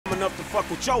enough to fuck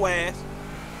with your ass.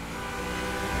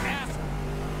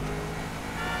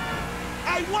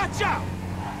 Hey, watch out!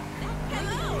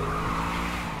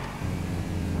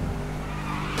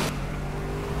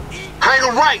 Hang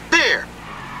 'em right there.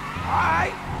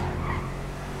 Alright.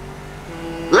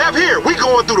 Left here, we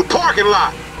going through the parking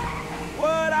lot.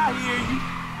 What? I hear you.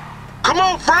 Come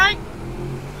on, Frank.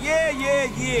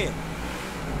 Yeah.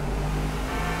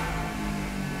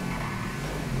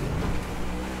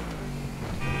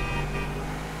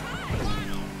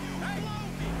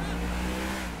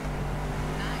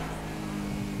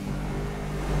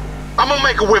 I'm gonna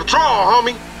make a withdrawal,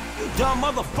 homie. You dumb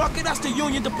motherfucker, that's the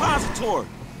Union Depository.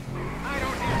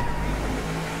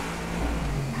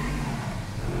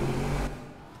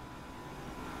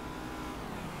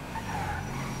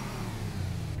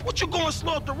 What you going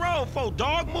slow up the road for,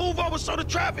 dog? Move over so the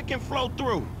traffic can flow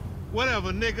through.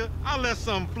 Whatever, nigga. I'll let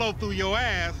something flow through your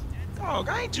ass. Dog,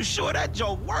 I ain't too sure that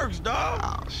joke works, dog.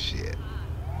 Oh, shit.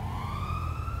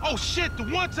 Oh, shit, the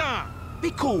one time. Be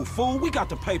cool, fool. We got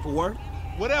the paperwork.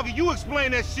 Whatever, you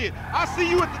explain that shit. I'll see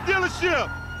you at the dealership.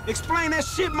 Explain that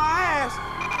shit my ass.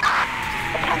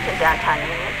 Attention downtown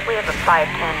units, we have a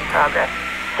 510 in progress.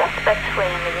 Suspects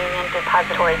fleeing the Union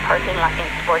Depository parking lot in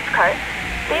sports cars.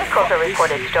 Vehicles are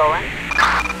reported stolen.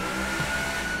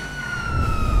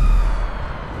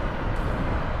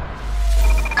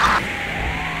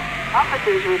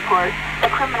 Officers report a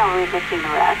criminal resisting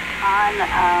arrest on,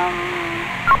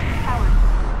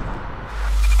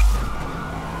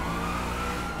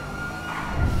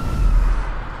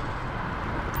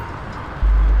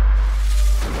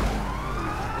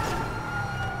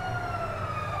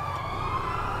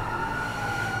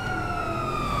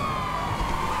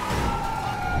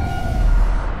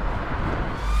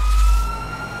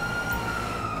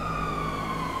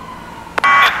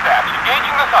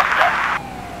 Engaging the suspect.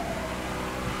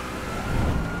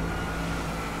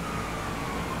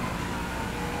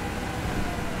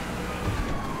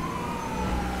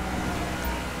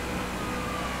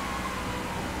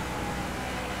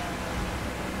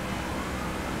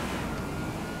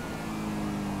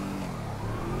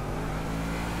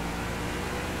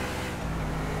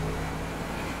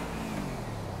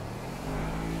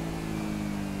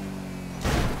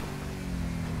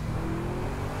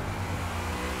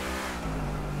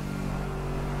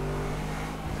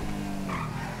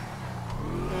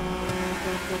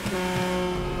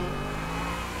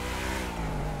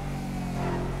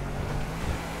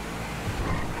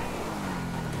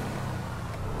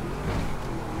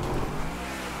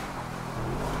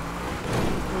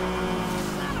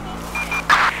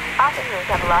 Officers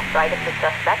have lost sight of the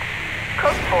suspect.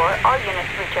 Code 4, all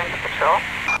units return to patrol.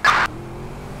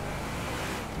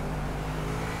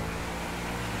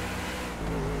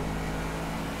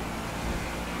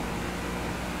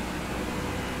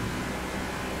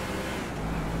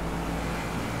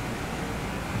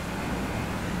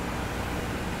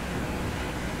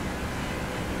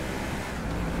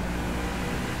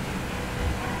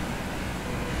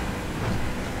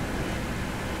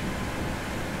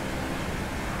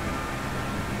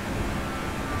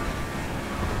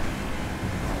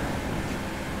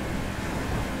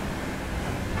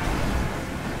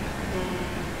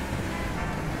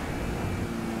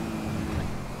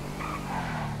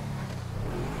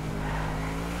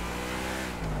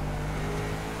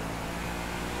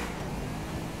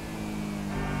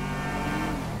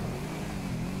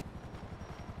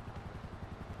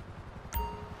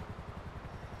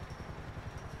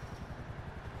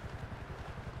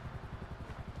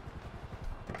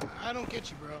 I don't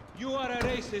get you, bro. You are a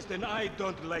racist and I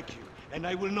don't like you. And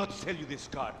I will not sell you this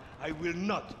car. I will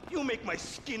not. You make my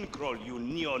skin crawl, you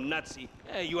neo-Nazi.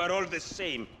 Hey, you are all the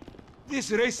same.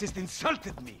 This racist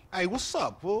insulted me. Hey, what's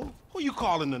up, fool? Who you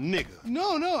calling a nigga?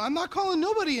 No, I'm not calling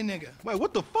nobody a nigga. Wait,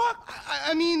 what the fuck?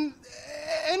 I mean,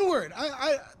 N-word.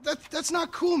 That's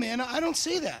not cool, man. I don't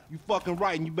say that. You fucking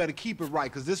right, and you better keep it right,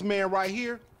 because this man right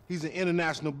here, he's an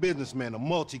international businessman, a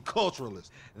multiculturalist.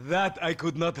 That I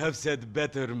could not have said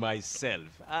better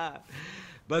myself.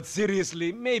 But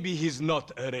seriously, maybe he's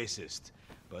not a racist.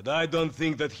 But I don't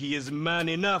think that he is man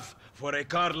enough for a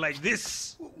car like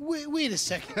this. Wait a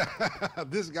second.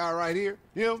 This guy right here,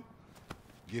 him,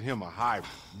 get him a hybrid.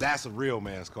 That's a real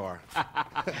man's car.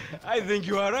 I think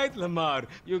you are right, Lamar.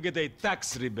 You get a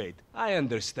tax rebate. I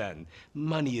understand.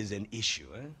 Money is an issue,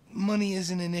 eh? Money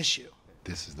isn't an issue.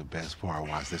 This is the best part.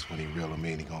 Watch this when he reel him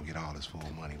in. He gonna get all his full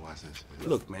money. Watch this.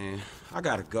 Look, man, I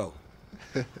gotta go.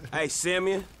 Hey,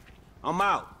 Simeon, I'm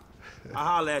out. I'll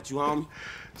holler at you, homie.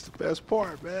 It's the best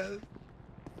part, man.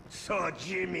 So,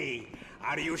 Jimmy,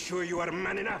 are you sure you are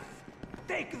man enough?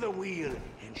 Take the wheel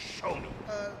and show me.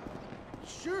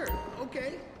 Sure,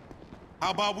 okay.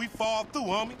 How about we fall through,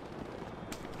 homie?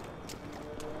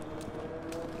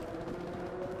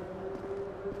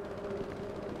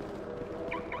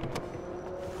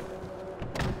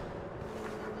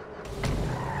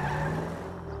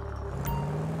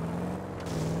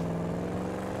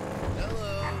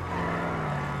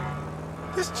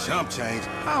 This chump change,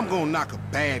 how I'm gonna knock a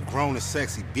bad, grown and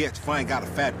sexy bitch if I ain't got a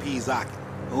fat Pizzaki?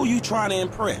 Who you trying to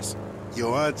impress?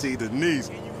 Your auntie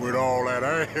Denise, with all that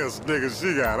ass, nigga,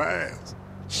 she got ass.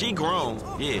 She grown,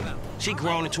 yeah. She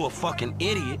grown into a fucking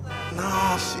idiot.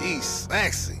 Nah, she's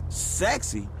sexy.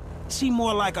 Sexy? She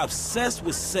more like obsessed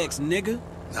with sex, nigga.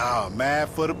 Nah, mad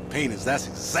for the penis. That's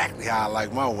exactly how I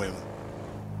like my women.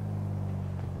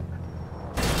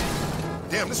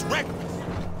 Damn, this reckless.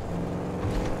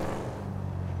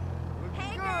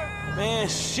 Man,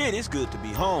 shit, it's good to be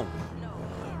home.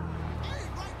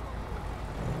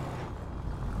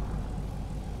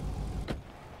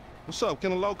 What's up?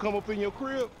 Can a low come up in your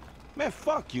crib? Man,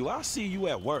 fuck you. I'll see you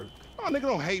at work. Oh, nigga,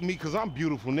 don't hate me because I'm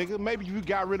beautiful, nigga. Maybe if you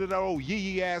got rid of that old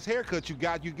yee-yee-ass haircut you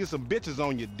got, you get some bitches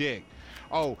on your dick.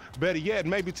 Oh, better yet,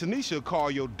 maybe Tanisha will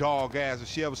call your dog ass if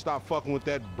she ever stop fucking with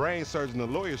that brain surgeon, the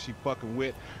lawyer she fucking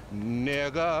with,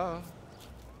 nigga.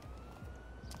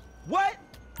 What?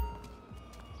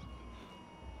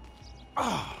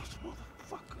 Oh,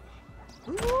 motherfucker.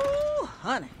 Ooh,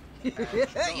 honey.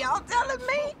 Y'all telling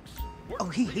me? Oh,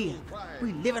 he here.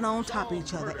 We living on top of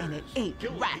each other, and it ain't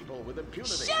right.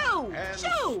 Shoo!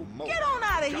 Shoo! Get on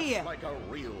out of here.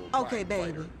 Okay,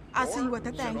 baby. I'll see you at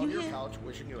the thing. You hear?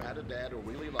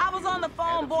 I was on the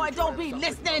phone, boy. Don't be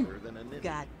listening.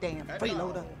 Goddamn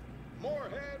freeloader.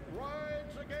 Moorhead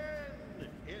rides again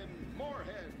in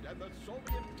Moorhead and the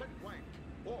Soviet tick wank,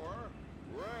 or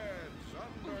Reds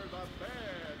under the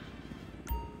bed.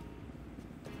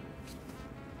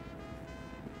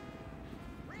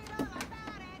 Read all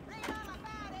about it. Read all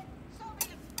about it.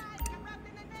 Soviet spies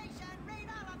corrupting the nation. Read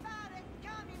all about it.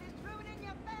 Communists ruining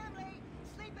your family.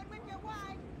 Sleeping with your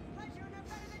wife. Pleasuring her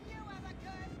better than you ever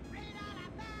could. Read all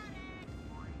about it.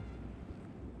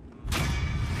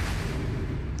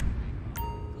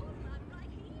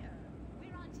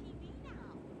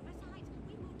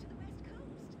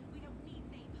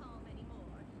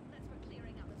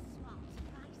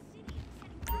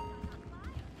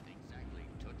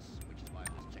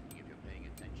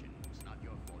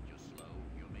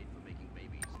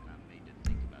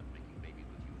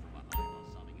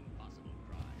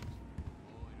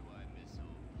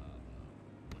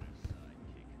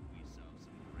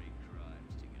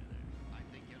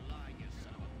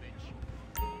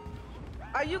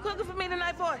 Are you cooking for me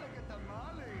tonight, boy?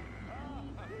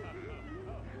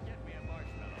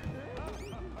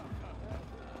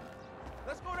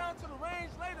 Let's go down to the range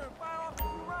later and fire off a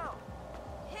few rounds.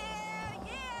 Hell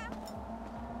yeah!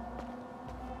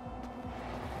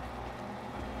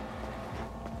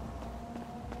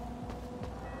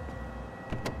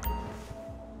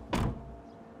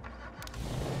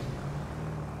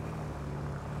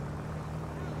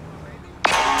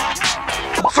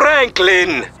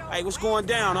 Franklin! Hey, what's going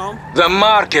down, homie? The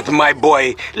market, my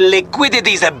boy.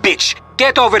 Liquidity's a bitch.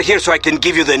 Get over here so I can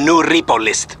give you the new repo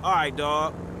list. All right,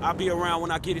 dog. I'll be around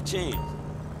when I get a chance.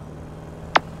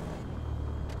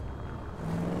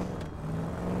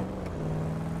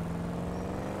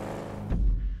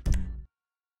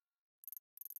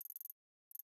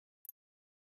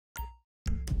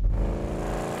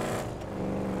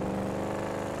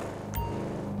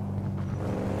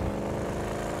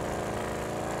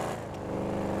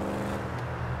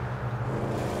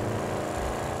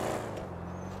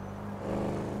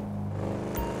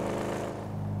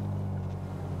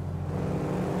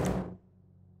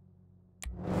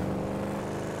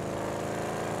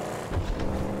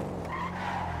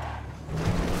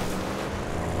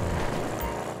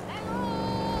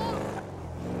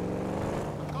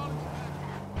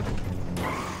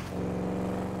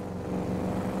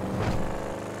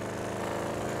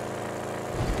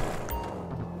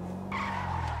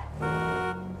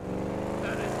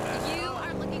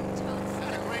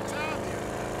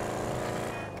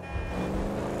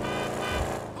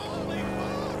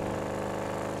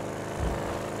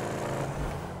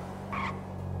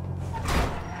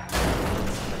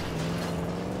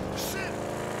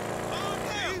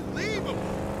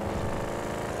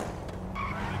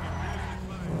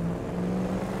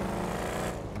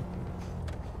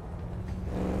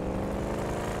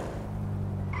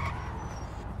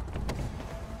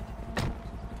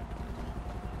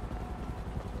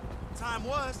 Time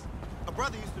was, a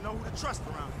brother used to know who to trust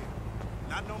around here.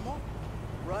 Not no more.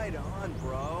 Right on,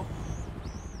 bro.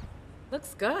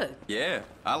 Looks good. Yeah,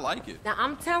 I like it. Now,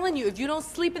 I'm telling you, if you don't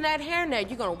sleep in that hairnet,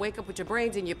 you're gonna wake up with your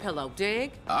brains in your pillow,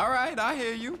 dig? All right, I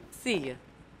hear you. See ya.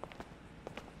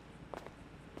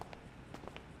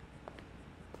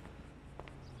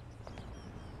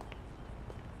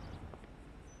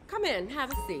 Come in,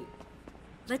 have a seat.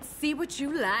 Let's see what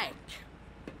you like.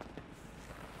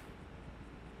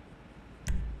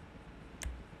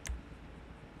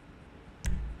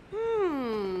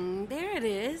 There it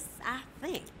is, I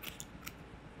think.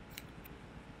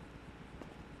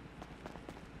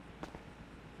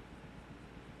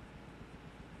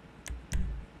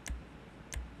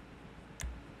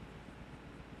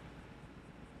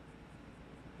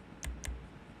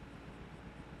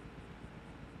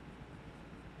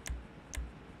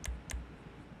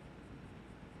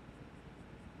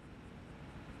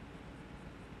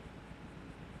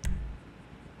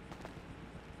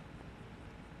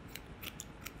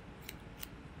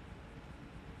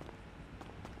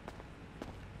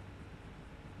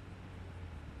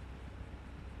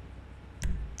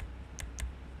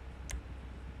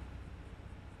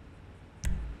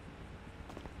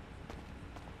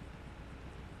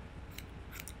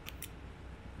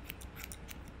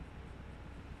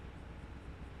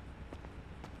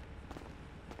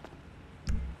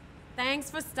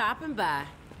 Thanks for stopping by.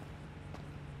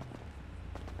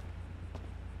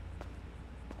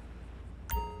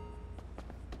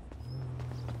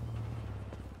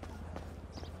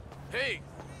 Hey!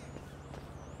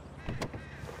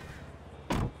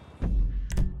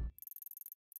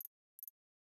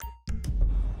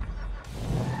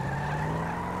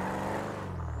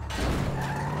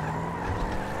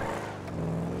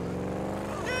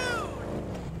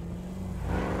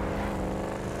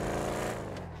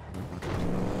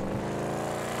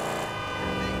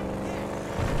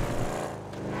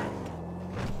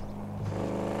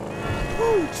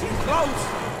 Ooh, too close.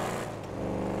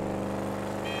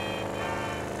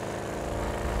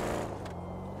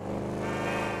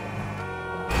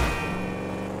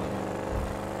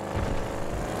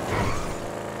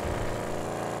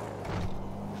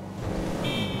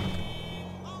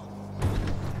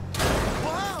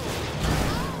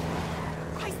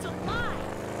 Christ alive!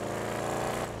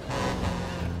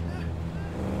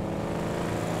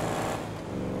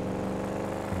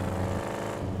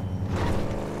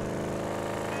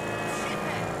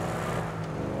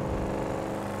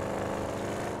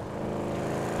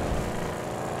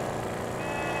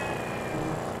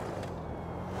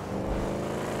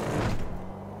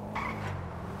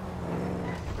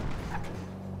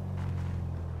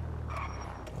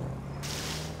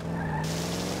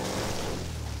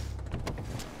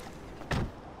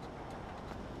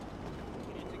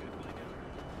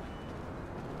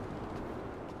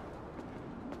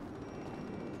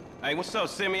 Hey, what's up,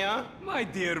 Simeon? My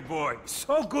dear boy,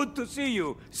 so good to see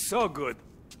you. So good.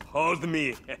 Hold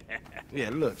me. Yeah,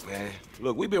 look, man.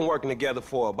 Look, we've been working together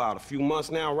for about a few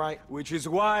months now, right? Which is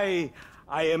why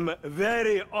I am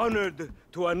very honored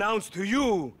to announce to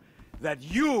you that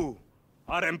you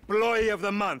are Employee of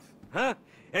the Month. Huh?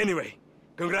 Anyway,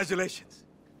 congratulations.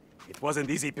 It wasn't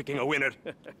easy picking a winner.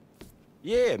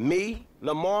 Yeah, me,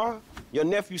 Lamar, your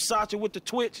nephew Sacha with the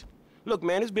Twitch. Look,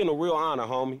 man, it's been a real honor,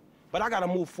 homie. But I gotta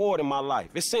move forward in my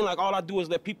life. It seems like all I do is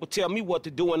let people tell me what to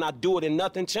do and I do it and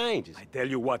nothing changes. I tell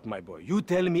you what, my boy. You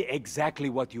tell me exactly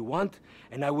what you want,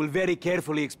 and I will very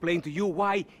carefully explain to you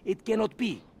why it cannot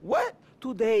be. What?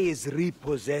 Today is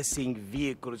repossessing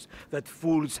vehicles that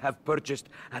fools have purchased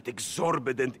at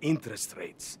exorbitant interest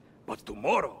rates. But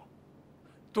tomorrow,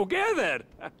 together,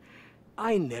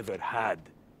 I never had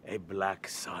a black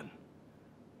son.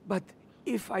 But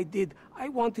if I did, I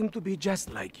want him to be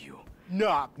just like you.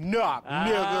 Knock, knock,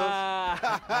 niggas.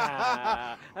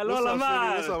 Hello, What's up,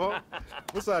 Lamar. What's up, homie?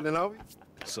 What's up, then, homie?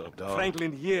 What's up, dog?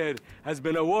 Franklin here has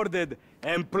been awarded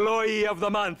Employee of the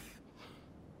Month.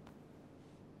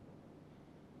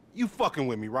 You fucking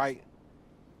with me, right?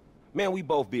 Man, we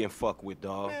both being fucked with,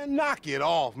 dog. Man, knock it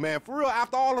off, man. For real,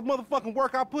 after all the motherfucking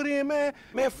work I put in, man.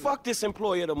 Man, fuck this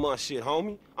Employee of the Month shit,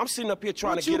 homie. I'm sitting up here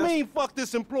trying What to get you us... mean, fuck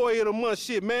this Employee of the Month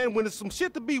shit, man? When there's some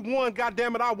shit to be won,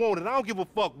 goddammit, I want it. I don't give a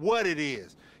fuck what it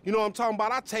is. You know what I'm talking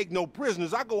about? I take no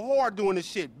prisoners. I go hard doing this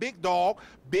shit. Big dog,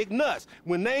 big nuts.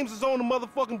 When names is on the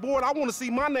motherfucking board, I want to see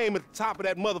my name at the top of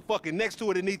that motherfucking next to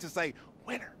it. It needs to say,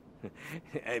 winner.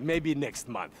 Maybe next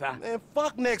month, huh? Man,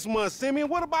 fuck next month, Simeon.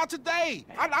 What about today?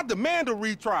 I demand a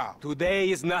retrial. Today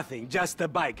is nothing, just a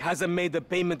bike. Hasn't made a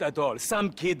payment at all.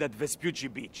 Some kid at Vespucci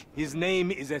Beach. His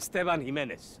name is Esteban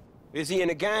Jimenez. Is he in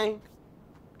the gang?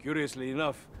 Curiously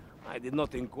enough, I did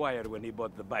not inquire when he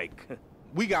bought the bike.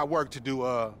 We got work to do,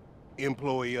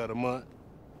 Employee of the Month.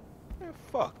 Man,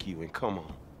 fuck you and come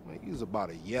on. Man, he's about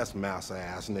a yes master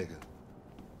ass nigga.